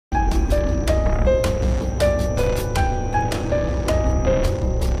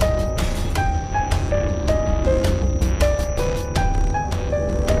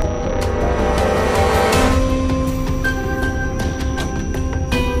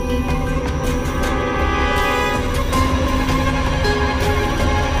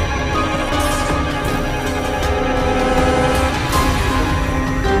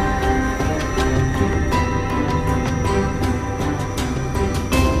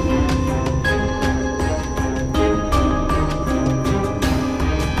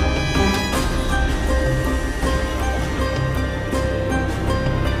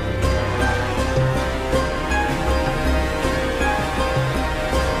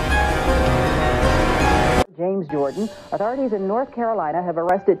Jordan, authorities in North Carolina have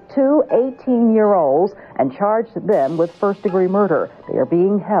arrested two 18-year-olds and charged them with first-degree murder. They are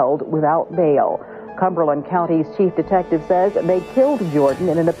being held without bail. Cumberland County's chief detective says they killed Jordan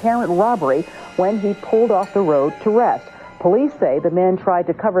in an apparent robbery when he pulled off the road to rest. Police say the men tried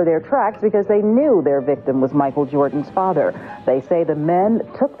to cover their tracks because they knew their victim was Michael Jordan's father. They say the men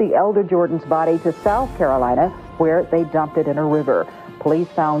took the elder Jordan's body to South Carolina, where they dumped it in a river. Police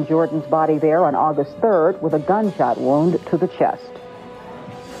found Jordan's body there on August 3rd with a gunshot wound to the chest.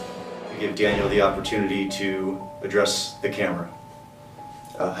 I give Daniel the opportunity to address the camera.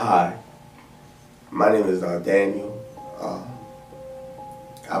 Hi, my name is Daniel.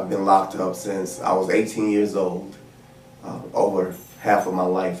 I've been locked up since I was 18 years old. Over half of my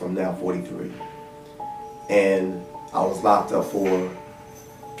life. I'm now 43. And I was locked up for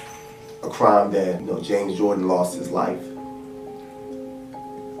a crime that, James Jordan lost his life.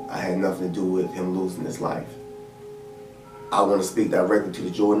 I had nothing to do with him losing his life. I want to speak directly to the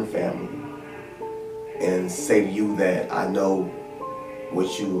Jordan family and say to you that I know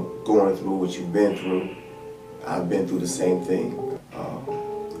what you're going through, what you've been through. I've been through the same thing.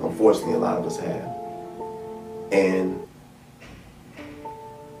 Unfortunately, a lot of us have. And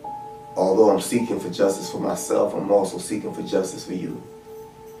although I'm seeking for justice for myself, I'm also seeking for justice for you.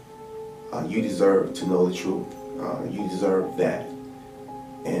 You deserve to know the truth. You deserve that.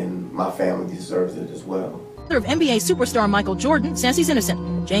 And my family deserves it as well. Father of NBA superstar Michael Jordan says he's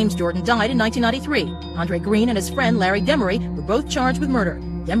innocent. James Jordan died in 1993. Andre Green and his friend Larry Demery were both charged with murder.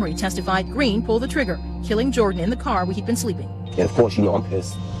 Demery testified Green pulled the trigger, killing Jordan in the car where he'd been sleeping. And of course, I'm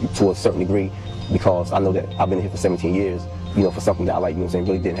pissed to a certain degree because I know that I've been here for 17 years, for something that I like,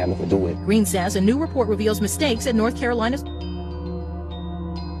 really didn't have nothing to do with. Green says a new report reveals mistakes at North Carolina's. The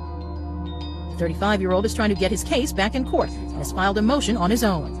 35-year-old is trying to get his case back in court and has filed a motion on his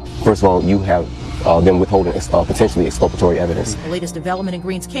own. First of all, you have them withholding potentially exculpatory evidence. The latest development in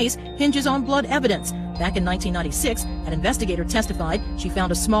Green's case hinges on blood evidence. Back in 1996, an investigator testified she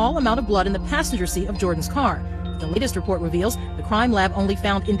found a small amount of blood in the passenger seat of Jordan's car. The latest report reveals the crime lab only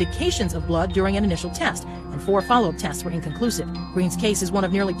found indications of blood during an initial test, and 4 follow-up tests were inconclusive. Green's case is one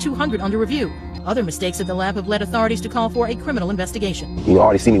of nearly 200 under review. Other mistakes at the lab have led authorities to call for a criminal investigation.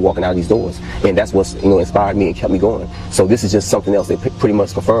 Already see me walking out of these doors, and that's what's inspired me and kept me going. So this is just something else that pretty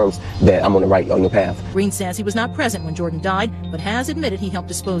much confirms that I'm on the right path. Green says he was not present when Jordan died, but has admitted he helped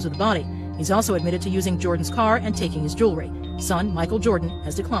dispose of the body. He's also admitted to using Jordan's car and taking his jewelry. Son Michael Jordan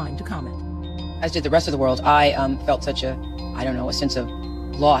has declined to comment. As did the rest of the world, I felt such a sense of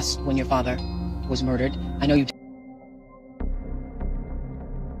loss when your father was murdered. I know you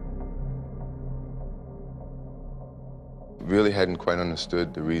really hadn't quite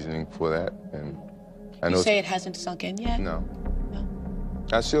understood the reasoning for that, and I know. You say it hasn't sunk in yet? No.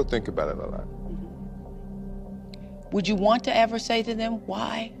 I still think about it a lot. Would you want to ever say to them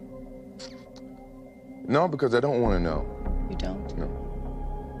why? No, because I don't want to know. You don't? No.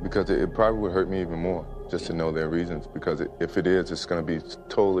 Because it probably would hurt me even more just to know their reasons, because if it is, it's going to be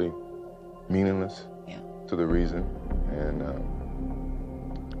totally meaningless to the reason, and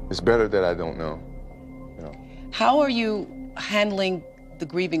it's better that I don't know. How are you handling the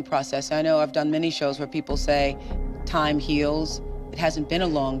grieving process? I know I've done many shows where people say time heals. It hasn't been a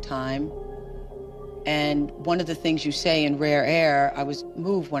long time. And one of the things you say in Rare Air, I was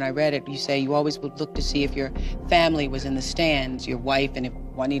moved when I read it, you say you always would look to see if your family was in the stands, your wife, and if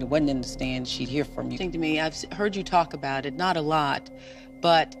Juanita wasn't in the stands, she'd hear from you. To me, I've heard you talk about it, not a lot,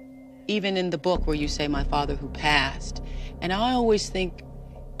 but even in the book where you say my father who passed, and I always think,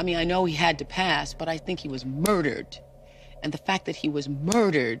 I know he had to pass, but I think he was murdered. And the fact that he was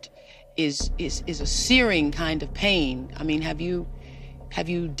murdered is a searing kind of pain. Have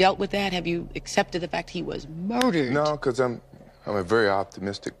you dealt with that? Have you accepted the fact he was murdered? No, because I'm a very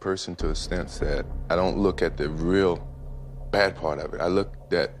optimistic person to a sense that I don't look at the real bad part of it. I look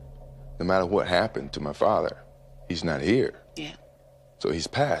at no matter what happened to my father, he's not here. Yeah. So he's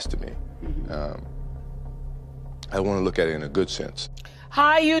passed to me. I want to look at it in a good sense.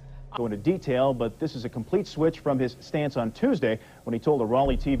 Hi, you. Go into detail, but this is a complete switch from his stance on Tuesday when he told a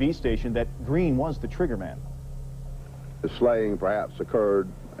Raleigh TV station that Green was the trigger man. The slaying perhaps occurred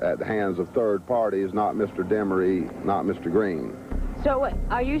at the hands of third parties, not Mr. Demery, not Mr. Green. So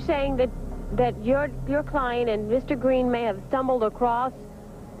are you saying that your client and Mr. Green may have stumbled across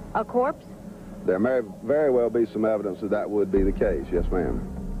a corpse? There may very well be some evidence that would be the case, yes, ma'am.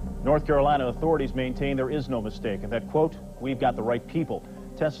 North Carolina authorities maintain there is no mistake and that, quote, we've got the right people.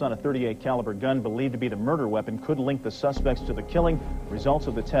 Tests on a .38 caliber gun believed to be the murder weapon could link the suspects to the killing. Results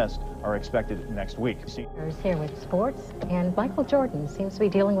of the test are expected next week. Here with sports, and Michael Jordan seems to be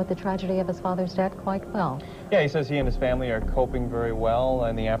dealing with the tragedy of his father's death quite well. Yeah, he says he and his family are coping very well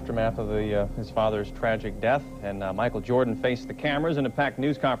in the aftermath of his father's tragic death. And Michael Jordan faced the cameras in a packed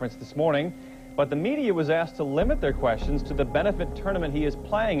news conference this morning. But the media was asked to limit their questions to the benefit tournament he is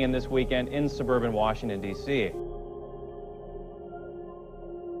playing in this weekend in suburban Washington, D.C.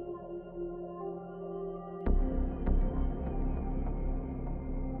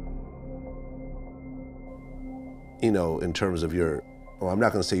 You know, in terms of your, well, I'm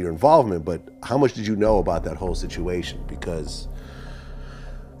not going to say your involvement, but how much did you know about that whole situation? Because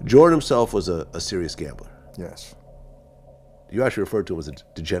Jordan himself was a serious gambler. Yes. You actually referred to him as a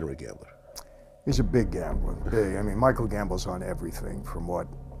degenerate gambler. He's a big gambler, big. I mean, Michael gambles on everything from what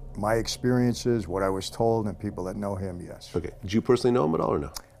my experiences, what I was told, and people that know him, yes. Okay, did you personally know him at all or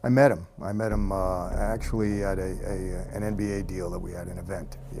no? I met him. I met him actually at an NBA deal that we had, an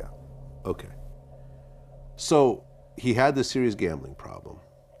event, yeah. Okay. So he had this serious gambling problem,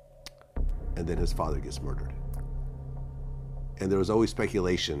 and then his father gets murdered. And there was always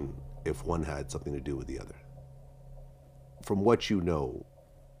speculation if one had something to do with the other. From what you know,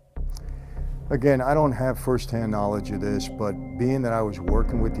 again, I don't have firsthand knowledge of this, but being that I was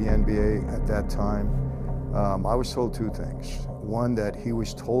working with the NBA at that time, I was told two things. One, that he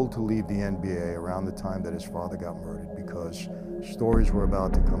was told to leave the NBA around the time that his father got murdered because stories were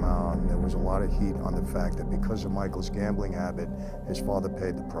about to come out, and there was a lot of heat on the fact that because of Michael's gambling habit, his father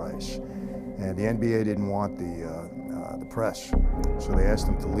paid the price. And the NBA didn't want the press, so they asked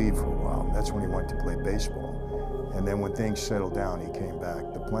him to leave for a while. That's when he went to play baseball. And then when things settled down, he came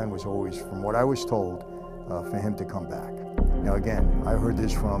back. The plan was always, from what I was told, for him to come back. Now again, I heard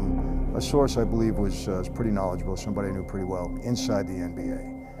this from a source I believe was pretty knowledgeable, somebody I knew pretty well, inside the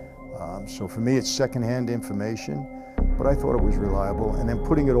NBA. So for me, it's secondhand information, but I thought it was reliable. And then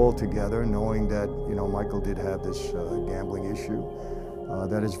putting it all together, knowing that, you know, Michael did have this gambling issue,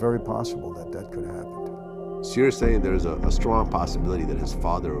 that it's very possible that that could have happened. So you're saying there's a strong possibility that his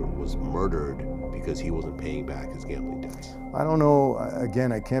father was murdered because he wasn't paying back his gambling debts? I don't know.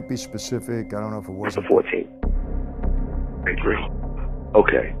 Again, I can't be specific. I don't know if it was. Number 14. I agree.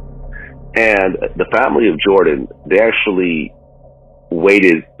 Okay. And the family of Jordan, they actually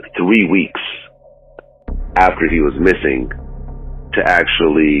waited 3 weeks after he was missing to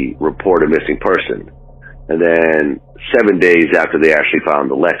actually report a missing person. And then 7 days after they actually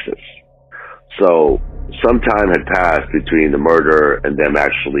found the Lexus. So some time had passed between the murder and them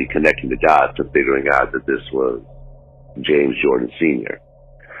actually connecting the dots and figuring out that this was James Jordan Sr.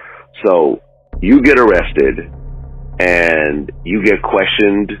 So you get arrested and you get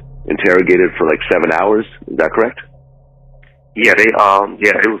questioned, interrogated for like 7 hours. Is that correct? Yeah,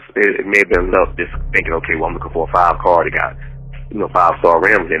 it may have been enough just thinking, okay, well, I'm looking for a 5 car. They got, 5-star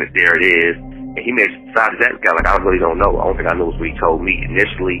rims in it. There it is. And he may have decided that guy, like, I really don't know. The only thing I know is what he told me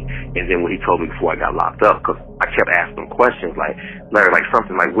initially, and then what he told me before I got locked up, because I kept asking him questions, like, Larry, like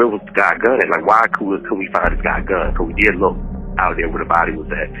something like, where was the guy gun at? Like, why could we find this guy gun? Because we did look out there where the body was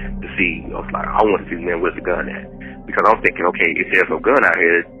at to see. I was like, I want to see, man, where's the gun at? Because I'm thinking, okay, if there's no gun out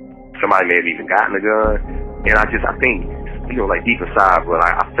here, somebody may have even gotten the gun. And I think, like deep inside, but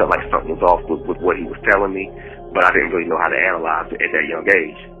I felt like something was off with what he was telling me, but I didn't really know how to analyze it at that young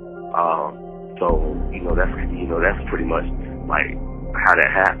age. So, that's pretty much like how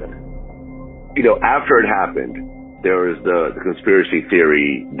that happened. After it happened, there was the conspiracy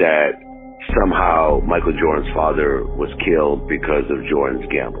theory that somehow Michael Jordan's father was killed because of Jordan's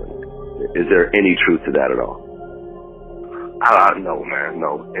gambling. Is there any truth to that at all? No, man,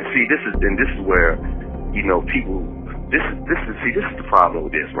 no. And see, this is where, people, this is the problem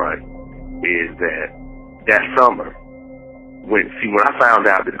with this, right? Is that summer, when I found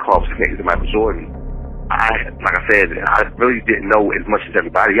out that the car was connected to Michael Jordan, like I said, I really didn't know as much as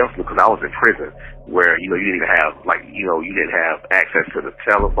everybody else because I was in prison where, you didn't even have, you didn't have access to the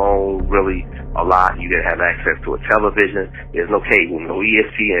telephone really a lot. You didn't have access to a television. There's no cable, no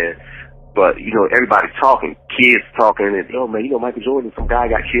ESPN. But, everybody's talking, kids talking, and, oh, man, Michael Jordan, some guy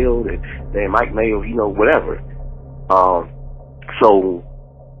got killed, and then Mike Mayo, whatever. So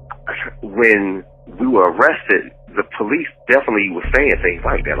when we were arrested, the police definitely was saying things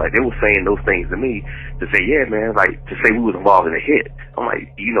like that. Like, they were saying those things to me to say, yeah, man, like, to say we was involved in a hit. I'm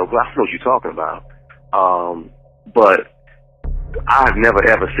like, I know what you're talking about. But I've never,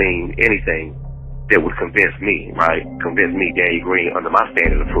 ever seen anything that would convince me, Daniel Green, under my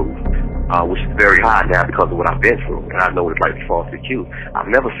standard of proof, which is very high now because of what I've been through, and I know what it's like to be falsely accused.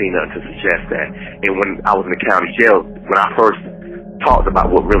 I've never seen nothing to suggest that. And when I was in the county jail, when I first talked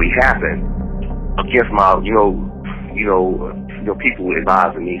about what really happened against my, people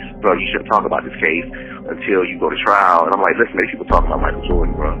advising me, bro, you shouldn't talk about this case until you go to trial. And I'm like, listen, there's people talking about Michael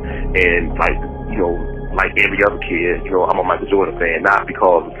Jordan, bro. And like every other kid, I'm a Michael Jordan fan, not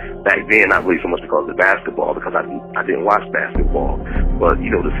because back then, not really so much because of the basketball, because I didn't watch basketball, but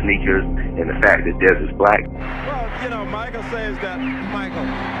the sneakers and the fact that Dez is black. Well, Michael says that. Michael.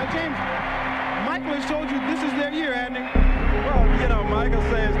 James, Michael has told you this is their year, Andy. Well, Michael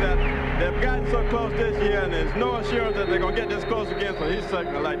says that they've gotten so close this year, and there's no assurance that they're going to get this close again, so he's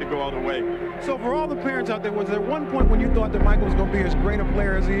certainly like to go all the way. So for all the parents out there, was there one point when you thought that Michael was going to be as great a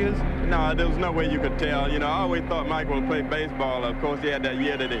player as he is? No, there was no way you could tell. I always thought Michael would play baseball. Of course, he had that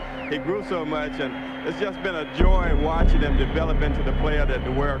year that he grew so much, and it's just been a joy watching him develop into the player that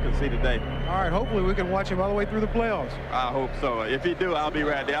the world can see today. All right, hopefully we can watch him all the way through the playoffs. I hope so. If he do, I'll be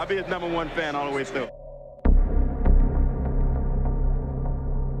right there. I'll be his #1 fan all the way through.